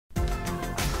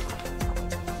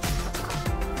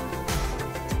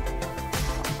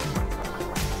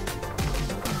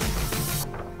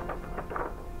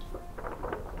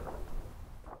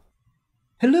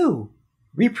Hello!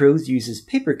 Repros uses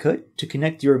Papercut to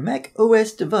connect your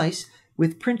macOS device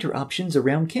with printer options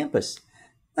around campus.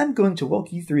 I'm going to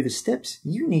walk you through the steps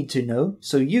you need to know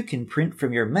so you can print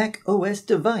from your macOS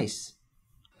device.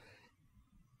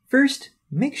 First,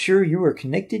 make sure you are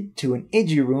connected to an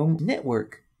eduroam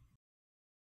network.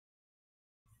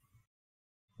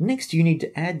 Next, you need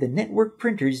to add the network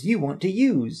printers you want to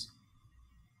use.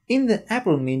 In the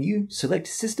Apple menu, select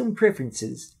System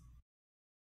Preferences.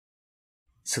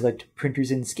 Select Printers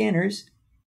and Scanners.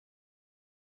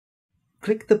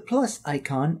 Click the plus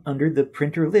icon under the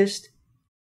printer list.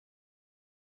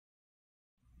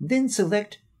 Then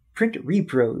select Print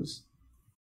Repros.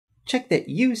 Check that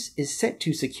Use is set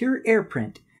to Secure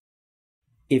AirPrint.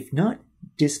 If not,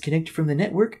 disconnect from the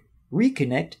network,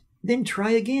 reconnect, then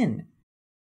try again.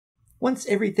 Once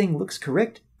everything looks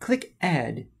correct, click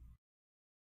Add.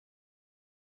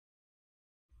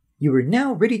 You are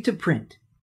now ready to print.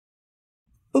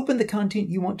 Open the content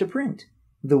you want to print.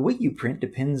 The way you print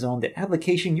depends on the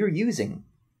application you're using.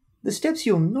 The steps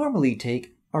you'll normally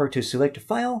take are to select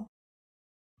File,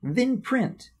 then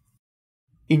Print.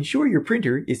 Ensure your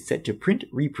printer is set to Print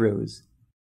Repros.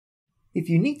 If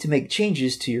you need to make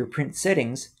changes to your print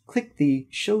settings, click the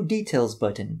Show Details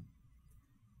button.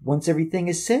 Once everything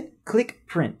is set, click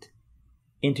Print.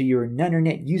 Enter your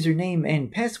Ninernet username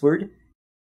and password,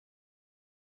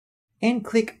 and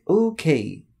click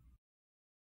OK.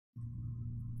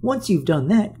 Once you've done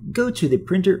that, go to the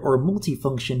printer or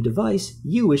multifunction device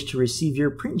you wish to receive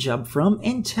your print job from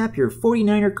and tap your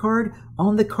 49er card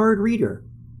on the card reader.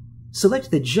 Select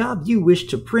the job you wish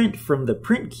to print from the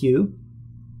print queue,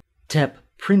 tap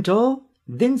Print All,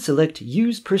 then select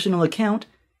Use Personal Account,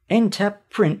 and tap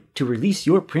Print to release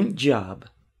your print job.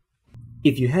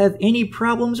 If you have any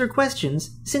problems or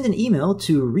questions, send an email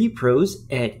to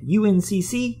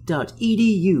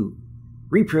repros@uncc.edu.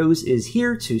 Repros is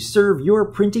here to serve your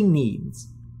printing needs.